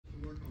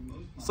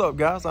What's up,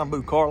 guys? I'm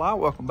Boo Carlisle.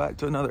 Welcome back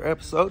to another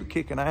episode of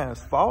Kicking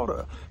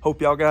Asphalt.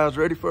 Hope y'all guys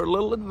ready for a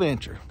little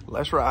adventure.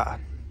 Let's ride.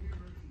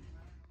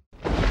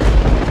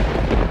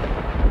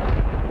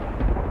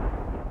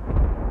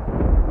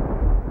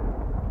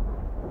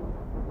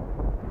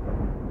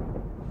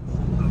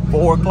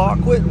 Four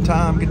o'clock quitting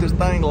time. Get this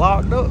thing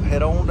locked up.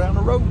 Head on down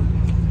the road.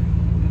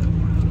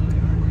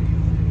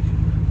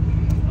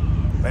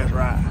 Let's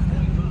ride.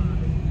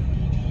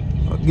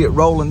 Get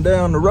rolling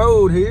down the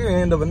road here.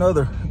 End of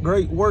another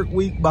great work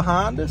week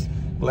behind us.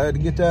 Glad to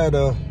get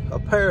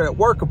that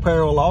work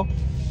apparel off.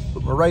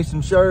 Put my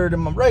racing shirt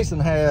and my racing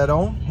hat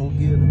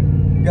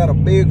on. Got a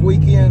big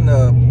weekend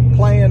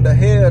planned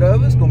ahead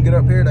of us. Gonna get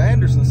up here to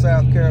Anderson,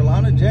 South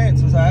Carolina,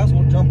 Jansen's house.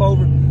 We'll jump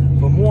over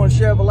from one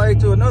Chevrolet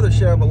to another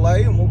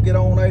Chevrolet, and we'll get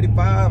on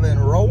 85 and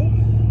roll.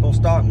 Gonna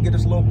stop and get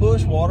us a little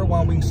push water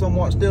while we can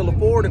somewhat still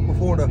afford it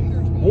before the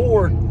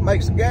war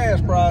makes the gas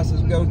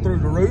prices go through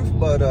the roof.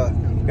 But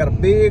got a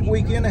big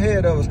weekend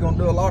ahead of us. Gonna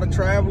do a lot of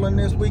traveling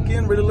this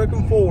weekend. Really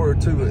looking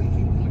forward to it.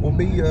 We'll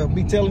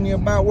be telling you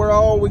about where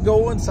all we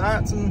going,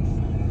 sights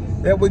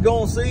and that we're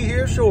gonna see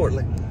here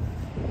shortly.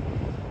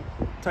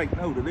 Take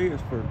note of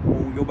this for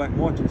when we go back and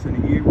watch this in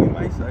a year. We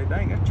may say,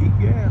 dang, that's cheap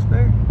gas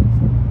there.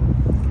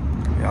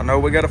 Y'all know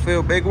we gotta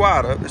fill big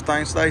wide up. This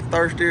thing stays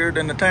thirstier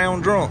than the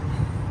town drunk.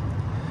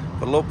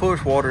 Put a little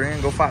push water in,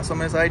 go fight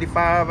some of this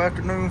 85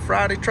 afternoon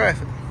Friday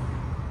traffic.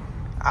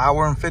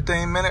 Hour and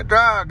 15-minute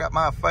drive. Got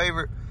my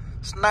favorite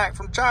snack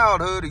from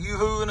childhood, a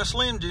Yoo-Hoo and a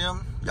Slim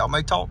Jim. Y'all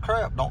may talk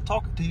crap. Don't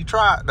talk it till you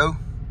try it, though.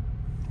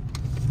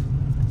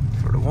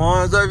 For the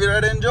ones of you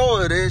that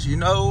enjoy this, you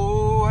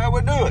know how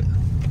we do it.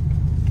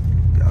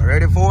 Y'all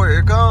ready for it?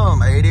 Here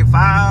come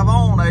 85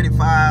 on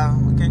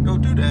 85. We can't go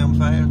too damn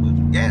fast,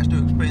 but gas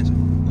too expensive.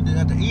 We just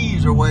have to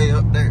ease our way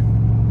up there.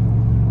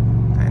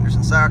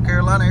 Anderson, South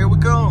Carolina, here we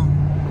come.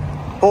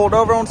 Pulled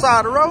over on the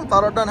side of the road.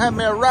 Thought I done had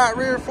me a right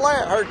rear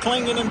flat. Heard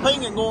clinging and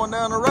pinging going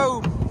down the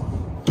road.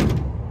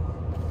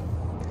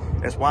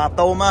 That's why I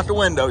throw them out the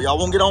window. Y'all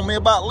won't get on me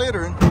about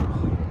littering.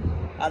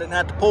 I didn't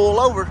have to pull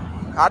over.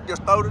 I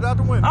just throwed it out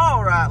the window.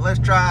 All right, let's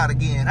try it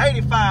again.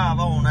 85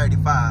 on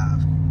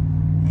 85.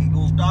 Ain't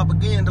gonna stop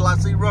again till I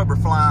see rubber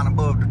flying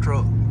above the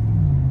truck.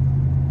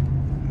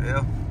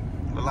 Yeah,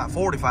 look like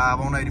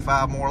 45 on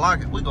 85 more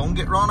like it. We're gonna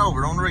get run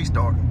over on the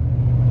restart.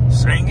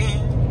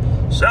 Singing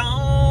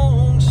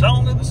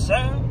song of the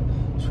South,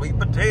 sweet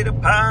potato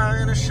pie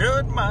and a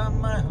shut my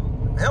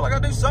mouth. Hell, I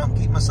gotta do something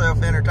to keep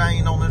myself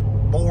entertained on this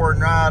boring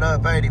ride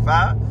up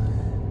 85.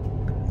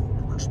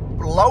 It's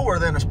lower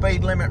than a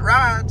speed limit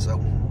ride, so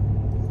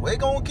we're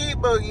gonna keep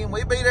boogieing.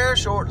 We'll be there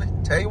shortly.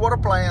 Tell you what our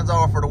plans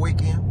are for the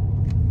weekend.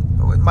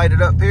 So we made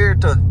it up here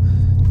to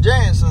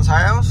Jansen's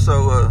house,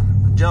 so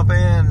jump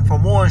in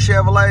from one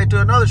Chevrolet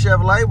to another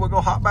Chevrolet. We're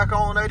gonna hop back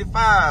on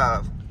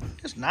 85.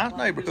 It's a nice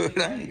neighborhood,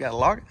 ain't it? You gotta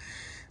lock it.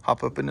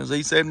 Hop up in the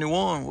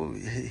Z71, we'll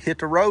hit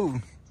the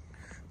road.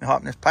 And hop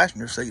in this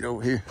passenger seat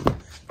over here.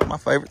 My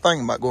favorite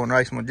thing about going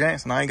racing with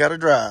Jansen, I ain't got to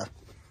drive.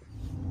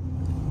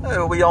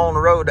 We'll be on the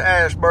road to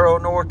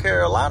Asheboro, North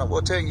Carolina.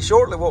 We'll tell you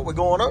shortly what we're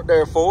going up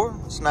there for.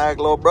 Snag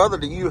little brother,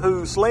 the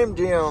Yoo-Hoo Slim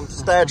Jim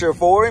stature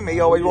for him. He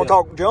always want to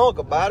talk junk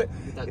about it.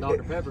 Get that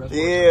Dr. Pepper.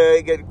 Yeah,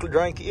 he get to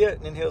drink it,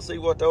 and then he'll see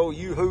what the old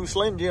Yoo-Hoo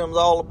Slim Jim's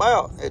all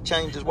about. It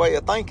changed his way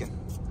of thinking.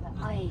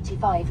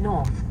 I-85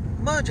 north.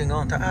 Mudging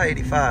onto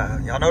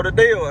I-85. Y'all know the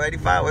deal.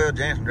 85, well,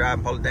 Jansen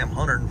driving probably damn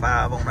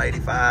 105 on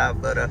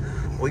 85, but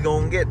we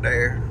gonna get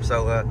there.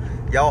 So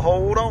y'all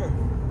hold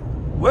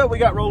on. Well, we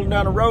got rolling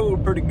down the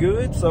road pretty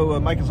good, so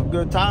making some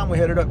good time. We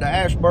headed up to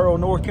Asheboro,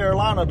 North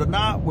Carolina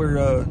tonight.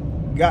 We're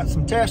got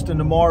some testing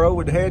tomorrow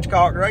with the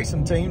Hedgecock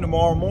racing team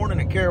tomorrow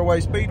morning at Caraway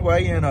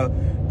Speedway,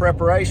 and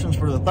preparations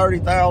for the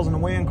 30,000 to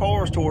win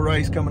cars tour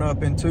race coming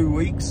up in 2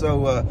 weeks.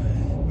 So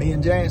me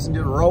and Jansen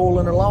just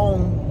rolling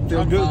along.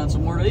 Feel good. Find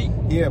somewhere to eat.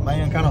 Yeah,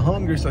 man, kind of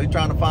hungry, so he's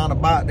trying to find a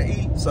bite to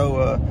eat.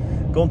 So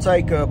gonna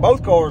take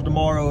both cars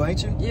tomorrow,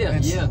 ain't you? Yeah,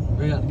 yeah.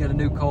 We got to get a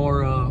new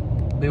car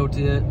built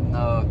it. And,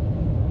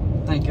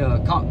 I think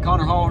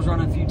Connor Hall's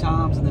running a few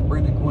times, and then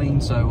Brendan Queen.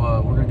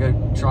 So we're gonna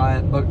go try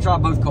it, try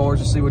both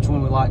cars to see which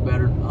one we like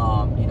better.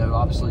 You know,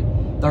 obviously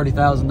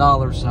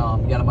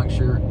 $30,000. You got to make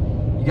sure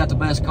you got the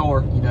best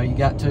car. You know, you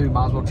got two.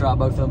 Might as well try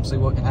both of them, see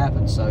what can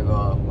happen. So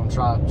we're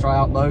gonna try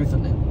out both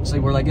and then see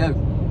where they go.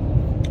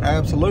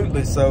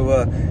 Absolutely. So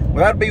well,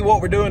 that'll be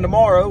what we're doing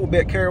tomorrow. We'll be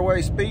at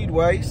Caraway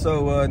Speedway.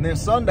 So and then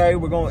Sunday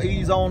we're going to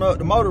ease on up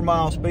to Motor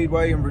Mile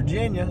Speedway in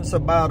Virginia. It's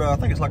about I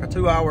think it's like a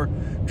 2-hour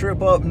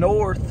trip up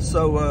north.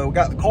 So we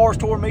got the Cars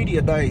Tour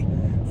Media Day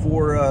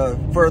for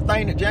a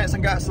thing that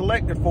Jansen got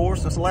selected for.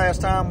 Since the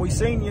last time we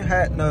seen you,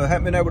 hadn't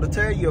been able to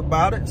tell you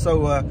about it.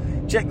 So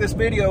check this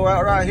video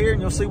out right here,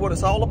 and you'll see what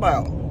it's all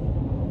about.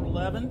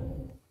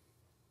 11.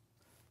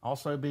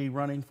 Also be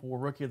running for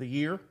Rookie of the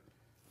Year.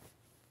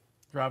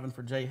 Driving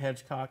for J.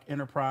 Hedgecock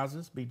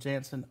Enterprises, be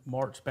Jansen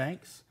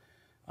Marchbanks.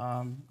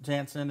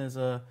 Jansen is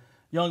a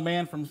young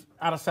man from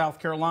out of South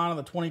Carolina,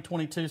 the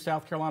 2022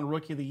 South Carolina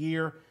Rookie of the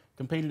Year.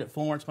 Competed at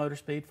Florence Motor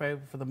Speedway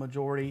for the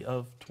majority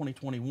of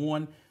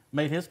 2021.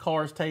 Made his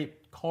Cars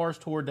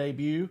Tour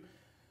debut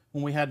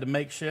when we had to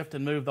make shift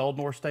and move the Old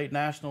North State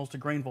Nationals to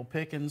Greenville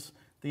Pickens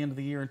at the end of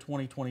the year in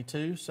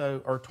 2022,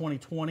 or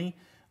 2020.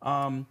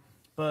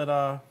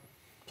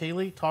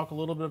 Keely, talk a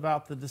little bit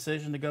about the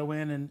decision to go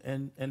in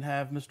and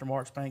have Mr.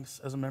 Marchbanks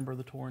as a member of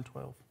the Tour in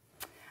 12.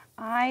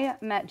 I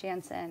met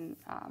Jansen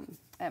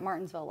at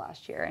Martinsville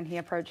last year, and he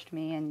approached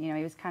me, and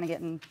he was kind of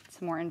getting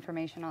some more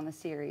information on the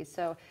series.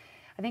 So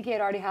I think he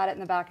had already had it in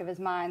the back of his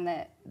mind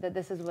that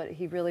this is what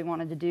he really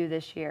wanted to do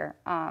this year.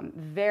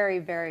 Very,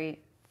 very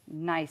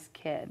nice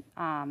kid.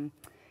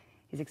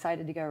 He's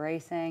excited to go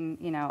racing.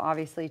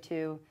 Obviously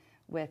too,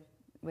 with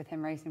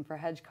him racing for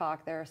Hedgecock,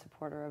 they're a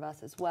supporter of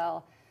us as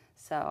well.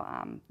 So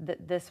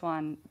this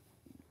one's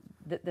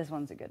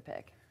a good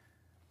pick.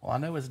 Well, I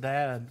know his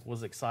dad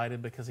was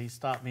excited because he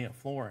stopped me at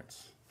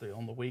Florence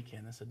on the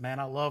weekend and said, "Man,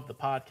 I love the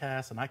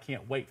podcast and I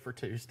can't wait for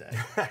Tuesday."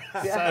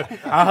 So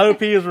I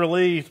hope he is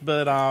relieved.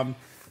 But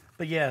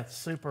yeah,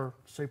 super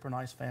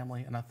nice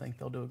family, and I think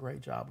they'll do a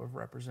great job of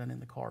representing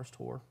the Cars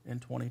Tour in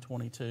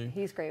 2022.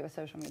 He's great with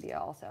social media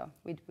also.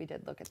 We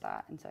did look at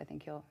that, and so I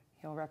think he'll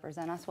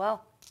represent us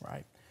well.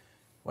 Right.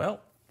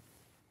 Well,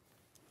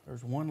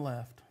 there's one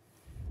left.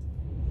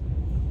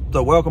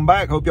 So welcome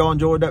back. Hope y'all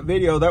enjoyed that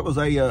video. That was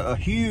a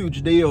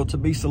huge deal to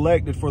be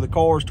selected for the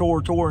Cars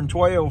Tour in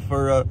 12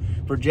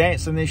 for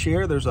Jansen this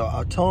year. There's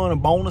a ton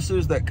of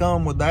bonuses that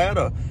come with that.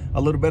 A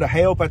little bit of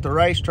help at the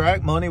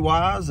racetrack,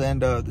 money-wise,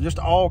 and just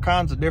all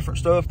kinds of different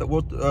stuff that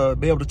we'll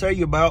be able to tell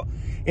you about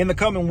in the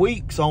coming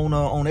weeks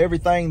on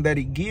everything that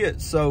he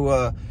gets.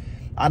 So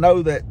I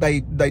know that they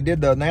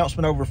did the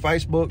announcement over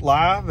Facebook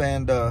Live,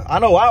 and I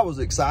know I was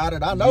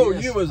excited. I know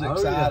you was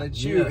excited.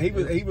 Shoot,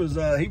 he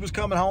was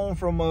coming home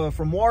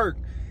from work,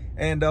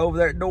 and over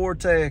there at Door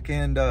Tech,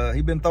 and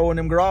he been throwing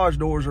them garage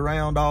doors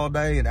around all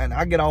day, and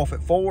I get off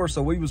at 4,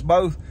 so we was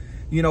both,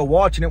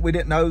 watching it. We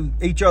didn't know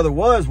each other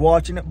was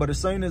watching it, but as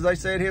soon as they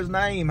said his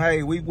name,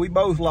 hey, we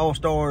both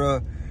lost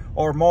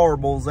our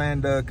marbles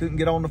and couldn't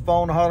get on the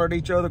phone to holler at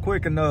each other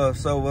quick enough.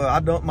 So I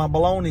dumped my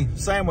bologna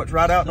sandwich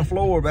right out on the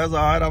floor, but that's all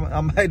right.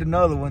 I made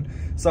another one.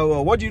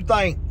 So what'd you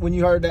think when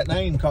you heard that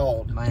name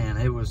called? Man,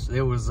 it was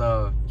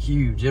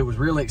huge. It was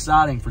really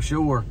exciting for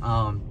sure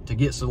to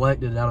get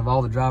selected out of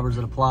all the drivers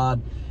that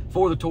applied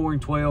for the Touring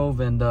 12,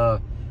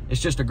 and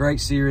it's just a great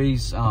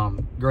series.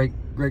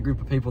 Great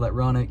group of people that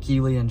run it.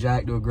 Keely and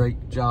Jack do a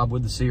great job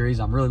with the series.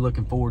 I'm really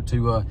looking forward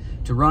to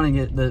running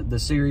it the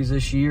series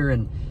this year,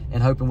 and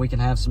hoping we can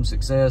have some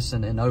success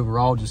and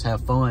overall just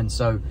have fun.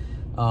 So,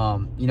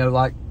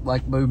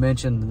 like Boo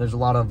mentioned, there's a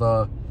lot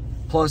of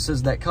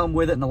pluses that come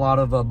with it and a lot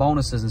of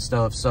bonuses and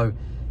stuff. So,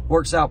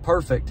 works out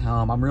perfect.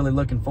 I'm really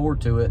looking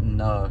forward to it,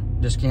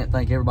 and just can't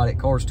thank everybody at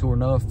Cars Tour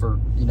enough for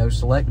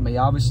selecting me,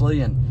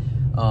 obviously, and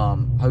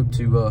hope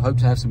to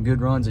have some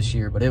good runs this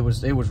year. But it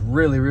was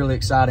really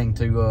exciting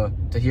to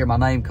hear my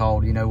name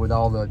called. With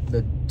all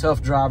the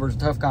tough drivers,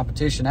 tough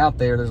competition out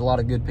there, there's a lot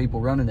of good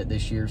people running it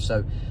this year.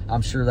 So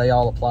I'm sure they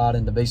all applied,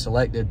 and to be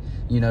selected,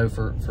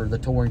 for the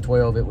Touring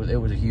 12, it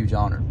was a huge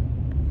honor.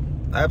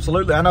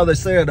 Absolutely. I know they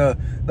said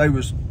there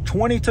was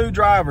 22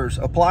 drivers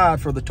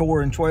applied for the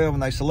Tour in 12,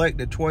 and they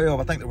selected 12.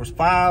 I think there was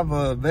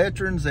 5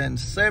 veterans and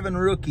 7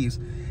 rookies,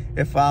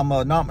 if I'm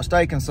not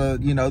mistaken. So,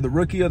 the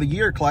Rookie of the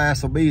Year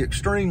class will be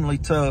extremely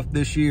tough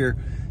this year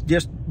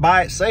just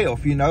by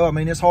itself. I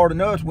mean, it's hard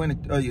enough to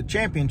win a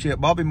championship.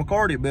 Bobby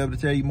McCarty will be able to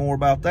tell you more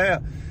about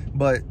that.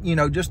 But,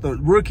 just the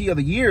Rookie of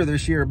the Year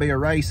this year will be a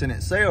race in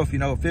itself, a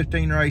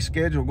 15-race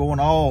schedule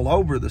going all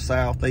over the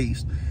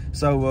Southeast.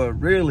 So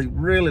really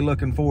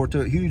looking forward to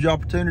it. Huge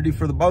opportunity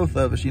for the both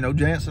of us,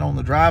 Jansen on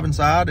the driving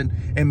side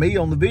and me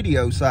on the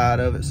video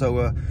side of it.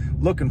 So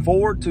looking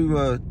forward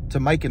to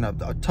making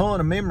a ton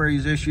of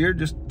memories this year.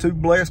 Just 2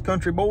 blessed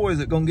country boys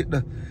that gonna get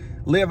to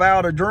live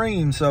out a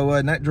dream. So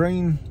and that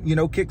dream,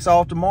 kicks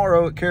off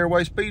tomorrow at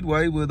Caraway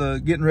Speedway with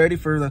getting ready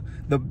for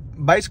the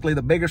basically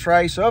the biggest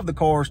race of the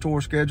Cars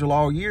Tour schedule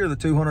all year, the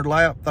 200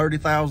 lap,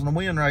 30,000 to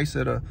win race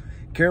at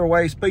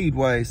Caraway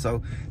Speedway.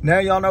 So now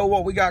y'all know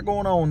what we got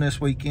going on this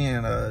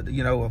weekend.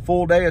 A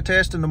full day of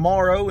testing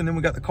tomorrow, and then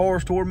we got the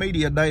Cars Tour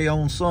Media Day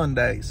on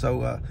Sunday.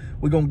 So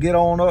we're gonna get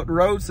on up the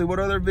road, see what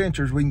other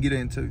adventures we can get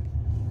into.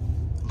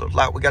 Looks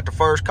like we got the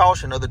first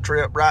caution of the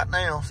trip right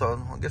now,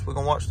 so I guess we're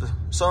gonna watch the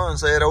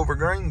sunset over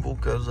Greenville,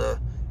 because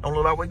don't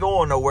look like we're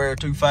going nowhere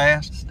too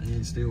fast.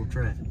 Staying still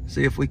traffic.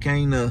 See if we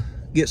can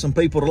get some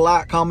people to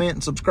like, comment,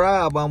 and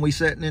subscribe while we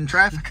sitting in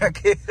traffic, I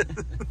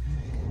guess.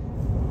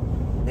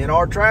 In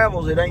our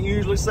travels, it ain't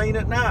usually seen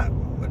at night,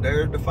 but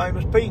there's the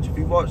famous peach. If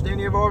you've watched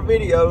any of our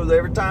videos,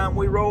 every time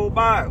we roll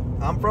by,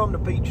 I'm from the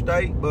Peach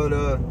State, but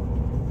for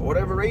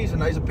whatever reason,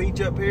 there's a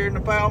peach up here in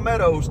the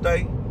Palmetto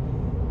State.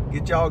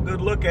 Get y'all a good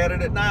look at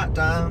it at night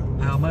time.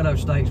 Palmetto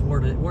State's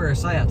where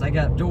it's at. They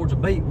got Georgia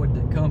beat when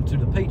it comes to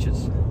the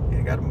peaches.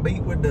 Yeah, got them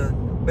beat with the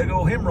big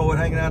old hemorrhoid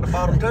hanging out the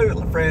bottom too,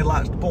 like Fred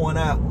likes to point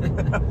out.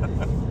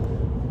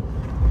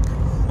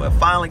 Well,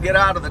 finally get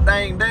out of the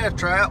dang death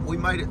trap. We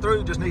made it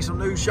through. Just need some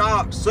new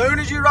shocks. Soon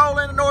as you roll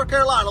into North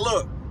Carolina,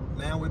 look,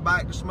 now we're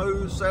back to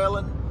smooth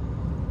sailing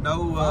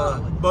No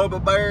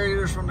Bubba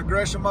barriers from the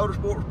Gresham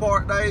Motorsports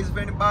Park days, if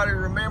anybody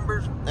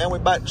remembers. Then we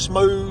back to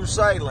smooth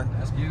sailing.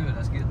 That's good.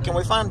 That's good. Can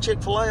we find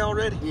Chick-fil-A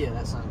already? Yeah,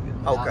 that sounds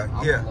good. Okay,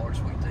 yeah. Large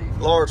sweet tea.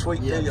 Large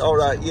sweet tea. All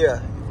right,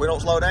 yeah. If we don't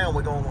slow down,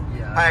 we're going to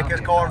pack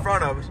this car in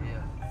front of us.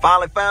 Yeah.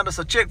 Finally found us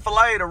a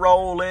Chick-fil-A to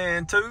roll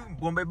into.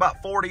 Gonna be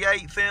about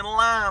 48th in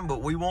line,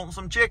 but we want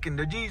some chicken.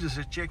 The Jesus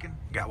is chicken.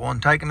 Got one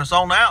taking us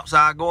on the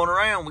outside going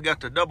around. We got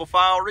the double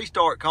file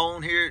restart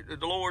cone here at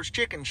the Lord's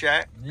Chicken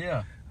Shack.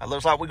 Yeah. It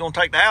looks like we're gonna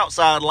take the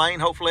outside lane.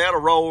 Hopefully that'll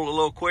roll a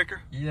little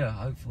quicker. Yeah,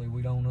 hopefully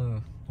we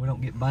don't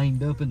get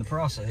banged up in the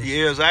process.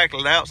 Yeah,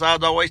 exactly. The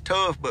outside's always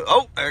tough, but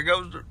oh, there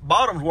goes the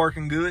bottom's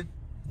working good.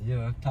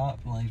 Yeah, top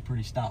lane's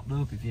pretty stopped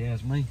up if you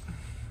ask me.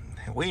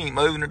 We ain't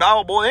moving at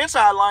all, boy.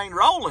 Inside lane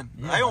rolling.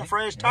 Yeah, they on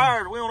fresh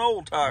tires. We on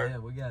old tires.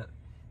 Yeah,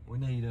 we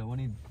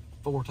need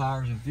 4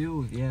 tires and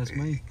fuel if you ask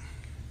me.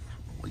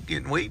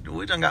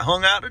 We done got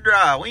hung out to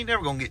dry. We ain't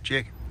never gonna get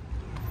chicken.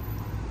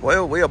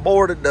 Well, we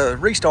aborted the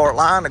restart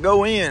line to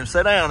go in,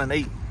 sit down and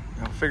eat.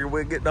 I figured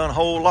we'd get done a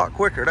whole lot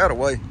quicker that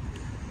way.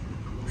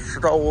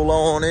 Stroll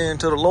on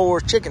into the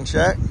Lord's Chicken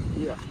Shack.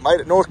 Yeah.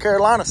 Made it North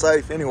Carolina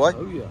safe anyway.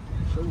 Oh yeah,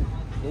 sure.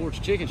 Lord's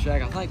Chicken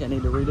Shack, I think I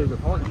need to redo the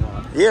parking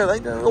lot. Yeah, they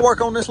work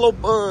on this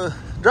little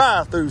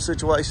drive-through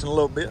situation a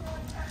little bit.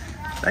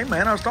 Hey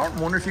man, I was starting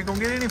to wonder if you're gonna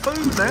get any food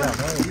now.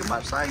 Yeah, you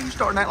might say you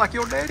starting to act like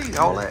your daddy.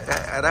 All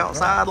that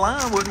outside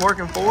line wasn't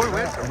working for it. We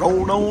had to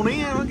roll on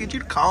in. I'll get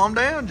you to calm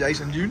down,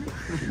 Jason Jr.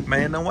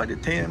 Man, don't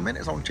wait 10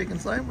 minutes on a chicken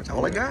sandwich.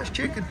 All they got is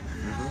chicken.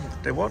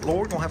 Tell what,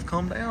 Lord, gonna have to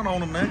come down on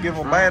them now, give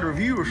them a bad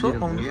review or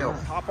something. Yeah,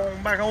 hop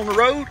on back on the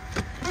road.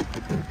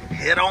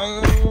 Head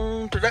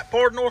on to that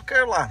part of North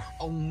Carolina.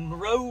 On the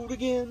road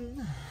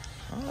again.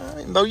 I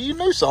didn't know you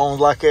knew songs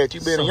like that.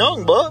 You been a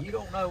young buck. You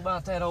don't know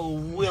about that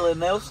old Willie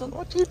Nelson?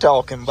 What you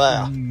talking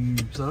about?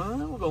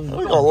 Son, we're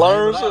gonna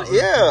learn some.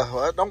 Yeah,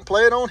 well, don't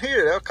play it on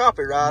here. They'll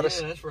copyright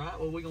us. Yeah, that's right.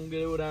 Well, we're gonna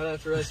get it out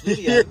after us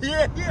video.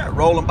 yeah.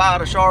 Rolling by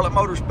the Charlotte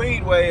Motor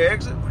Speedway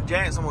exit.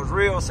 Jansen was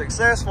real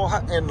successful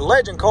in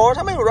legend cars.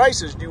 How many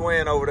races do you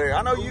win over there?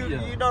 I know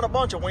you done a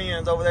bunch of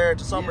wins over there at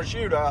the summer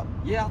shootout.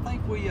 Yeah, I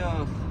think we, if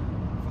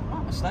I'm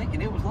not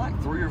mistaken, it was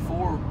like 3 or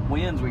 4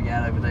 wins we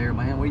got over there,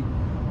 man.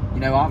 You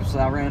know, obviously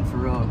I ran for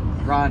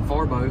Ryan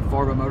Farbo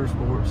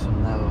Motorsports,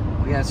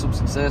 and we had some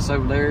success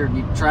over there. And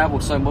you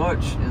traveled so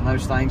much in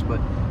those things,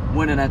 but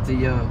winning at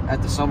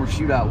the summer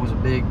shootout was a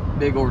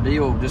big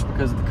ordeal just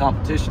because of the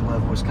competition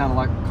level. It's kind of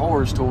like a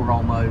Cars Tour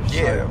almost.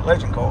 Yeah, so,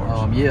 legend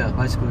cars. Yeah,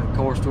 basically a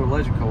Cars Tour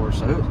legend cars.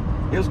 So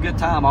it was a good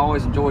time. I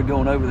always enjoyed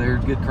going over there.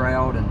 It's a good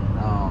crowd, and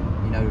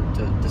you know,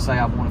 to say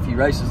I've won a few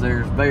races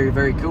there is very,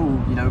 very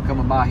cool. You know,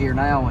 coming by here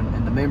now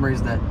and the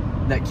memories that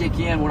kick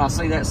in when I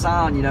see that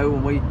sign. You know,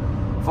 when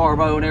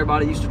Farbo and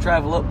everybody used to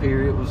travel up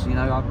here, it was, you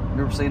know, I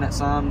remember seeing that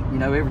sign, you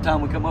know, every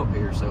time we come up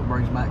here, so it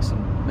brings back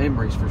some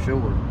memories for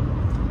sure.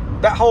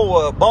 That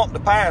whole bump to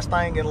pass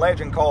thing in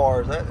legend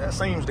cars, that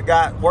seems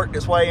to worked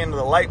its way into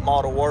the late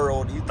model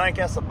world. Do you think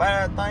that's a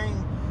bad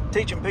thing,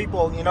 teaching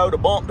people, you know, to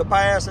bump to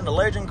pass in the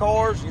legend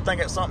cars? You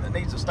think that's something that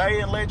needs to stay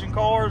in legend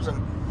cars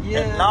and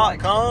not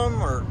come?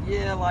 Or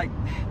yeah, like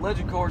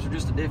legend cars are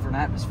just a different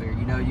atmosphere.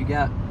 You know, you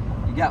got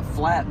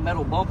flat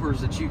metal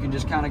bumpers that you can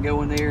just kind of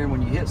go in there, and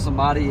when you hit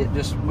somebody, it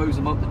just moves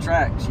them up the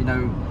tracks. You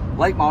know,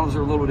 late models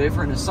are a little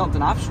different. It's something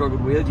I've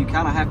struggled with. You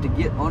kind of have to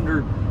get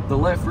under the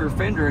left rear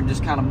fender and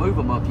just kind of move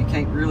them up. You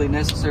can't really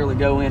necessarily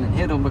go in and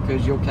hit them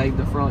because you'll cave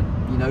the front,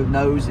 you know,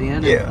 nose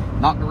in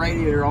and knock the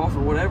radiator off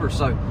or whatever.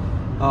 So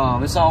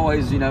it's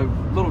always, you know,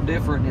 a little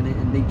different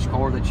in each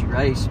car that you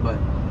race. But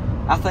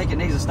I think it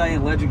needs to stay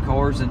in legend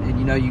cars, and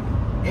you know,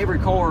 every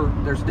car,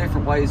 there's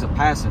different ways of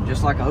passing,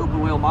 just like an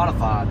open wheel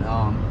modified.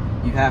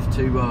 You have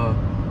to,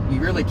 you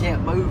really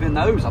can't move in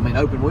those. I mean,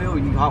 open wheel,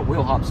 you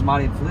wheel hop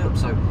somebody and flip,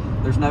 so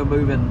there's no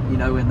moving, you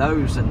know, in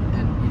those. And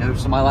you know,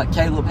 somebody like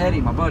Caleb Hetty,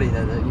 my buddy,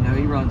 that you know,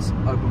 he runs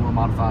open wheel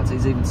modifieds.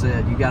 He's even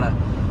said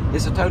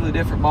it's a totally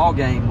different ball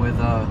game with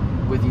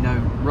you know,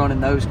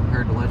 running those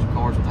compared to legend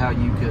cars, with how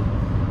you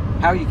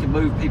can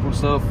move people and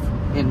stuff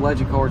in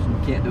legend cars, and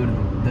you can't do it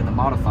in the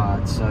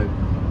modified. So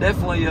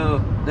definitely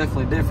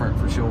different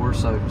for sure.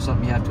 So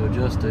something you have to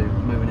adjust to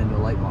moving into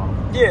a late model.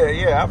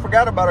 Yeah. I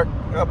forgot about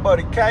our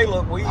buddy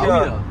Caleb. We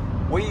rode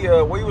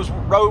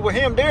with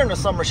him during the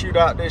summer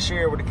shootout this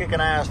year with the Kicking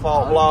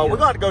Asphalt vlog. We're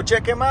going to go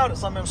check him out at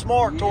some of them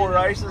smart tour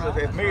races. Right,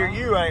 if me or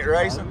you ain't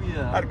racing,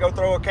 I had to go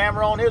throw a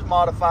camera on his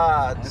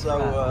modified. That's so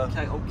right.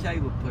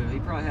 Caleb, he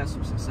probably has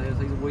some success.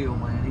 He's a wheel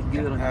man. He's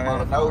good on the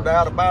modified. No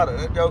doubt about it.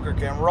 That joker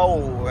can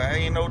roll.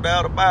 Ain't no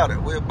doubt about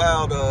it. We're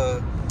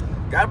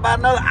got about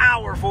another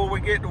hour before we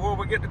get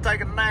to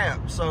taking a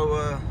nap.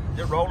 So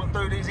just rolling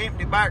through these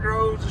empty back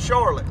roads of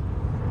Charlotte.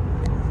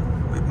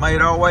 We've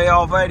made our way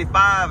off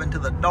 85 into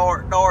the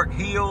dark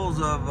hills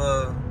of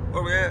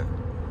where we at?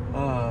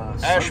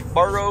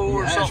 Asheboro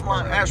or something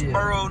like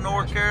Asheboro,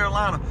 North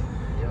Carolina.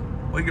 Yep.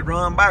 We could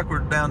run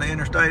backwards down the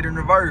interstate in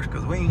reverse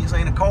because we ain't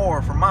seen a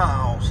car for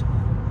miles.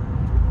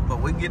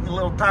 But we're getting a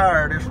little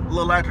tired. It's a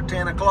little after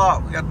 10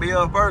 o'clock. We got to be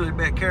up early to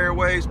be at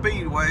Caraway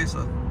Speedway,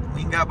 so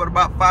we ain't got but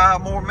about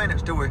 5 more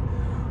minutes till we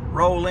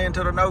roll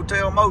into the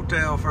no-tell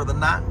motel for the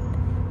night.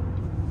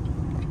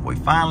 We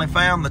finally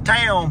found the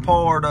town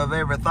part of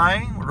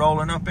everything. We're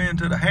rolling up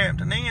into the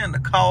Hampton Inn to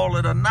call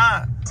it a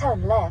night.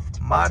 Turn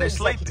left. Mighty onto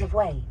sleepy. Executive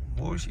Way.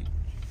 Boy,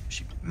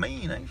 she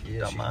mean, ain't she?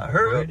 Yeah, Talking about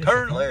hurry up,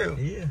 turn left.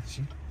 Yeah,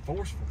 she's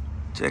forceful.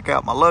 Check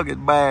out my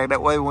luggage bag.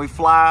 That way when we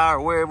fly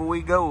or wherever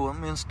we go,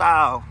 I'm in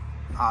style.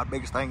 The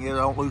biggest thing is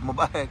I don't lose my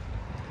bag.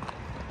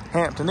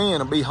 Hampton Inn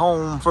will be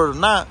home for the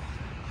night.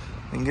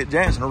 We can get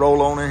Jansen to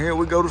roll on in here.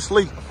 We go to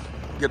sleep.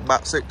 Get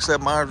about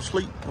 6-7 hours of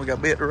sleep. We got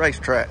to be at the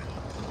racetrack.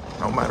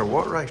 No matter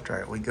what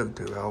racetrack we go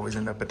to, I always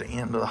end up at the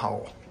end of the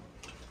hall.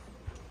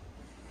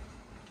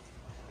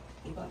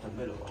 What about the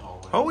middle of the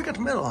hallway? Oh, we got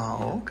the middle of the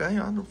hall. Okay,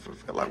 I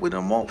feel like we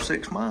done walked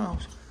 6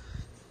 miles.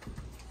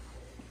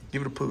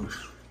 Give it a push.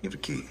 Give it a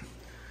kick.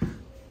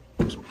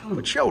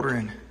 Put shoulder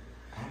in.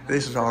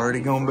 This is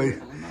already going to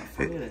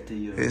be,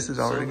 this is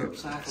already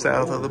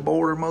south of the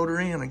border motor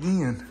in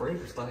again.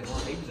 Fred's thinking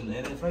like he was in the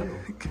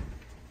NFL.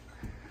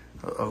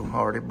 Uh-oh,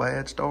 already a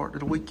bad start to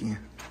the weekend.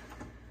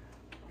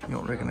 You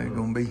don't reckon there's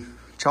going to be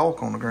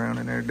chalk on the ground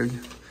in there, do you?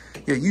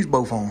 Yeah, use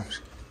both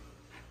arms.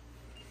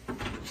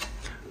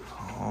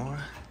 All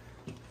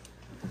right.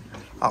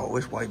 Oh,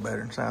 it's way better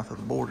than south of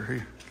the border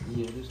here.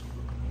 Yeah, it is.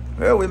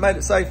 Well, we made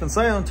it safe and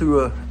sound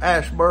to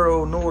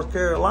Asheboro, North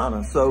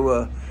Carolina.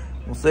 So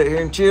we'll sit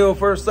here and chill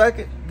for a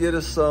second, get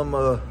us some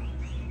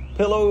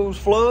pillows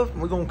fluffed,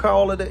 and we're going to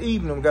call it an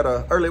evening. We got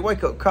an early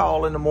wake-up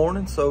call in the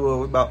morning, so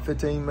we're about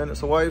 15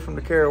 minutes away from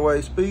the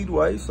Caraway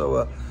Speedway.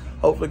 So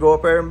hopefully go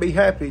up there and be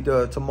happy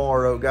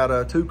tomorrow.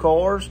 Got 2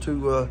 cars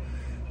to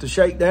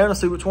shake down and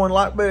see which one I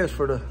like best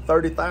for the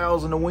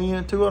 30,000 to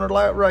win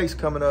 200-lap race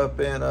coming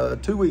up in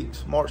 2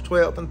 weeks, March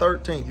 12th and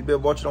 13th. You'll be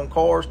able to watch it on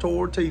Cars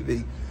Tour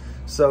TV.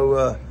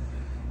 So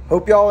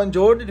hope y'all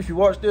enjoyed it. If you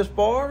watched this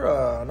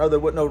far, I know there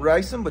wasn't no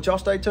racing, but y'all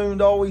stay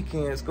tuned all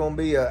weekend. It's going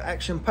to be an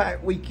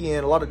action-packed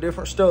weekend, a lot of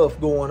different stuff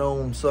going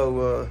on.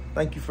 So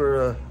thank you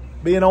for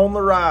being on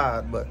the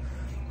ride. But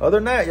other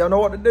than that, y'all know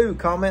what to do.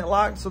 Comment,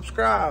 like, and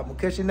subscribe. We'll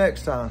catch you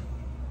next time.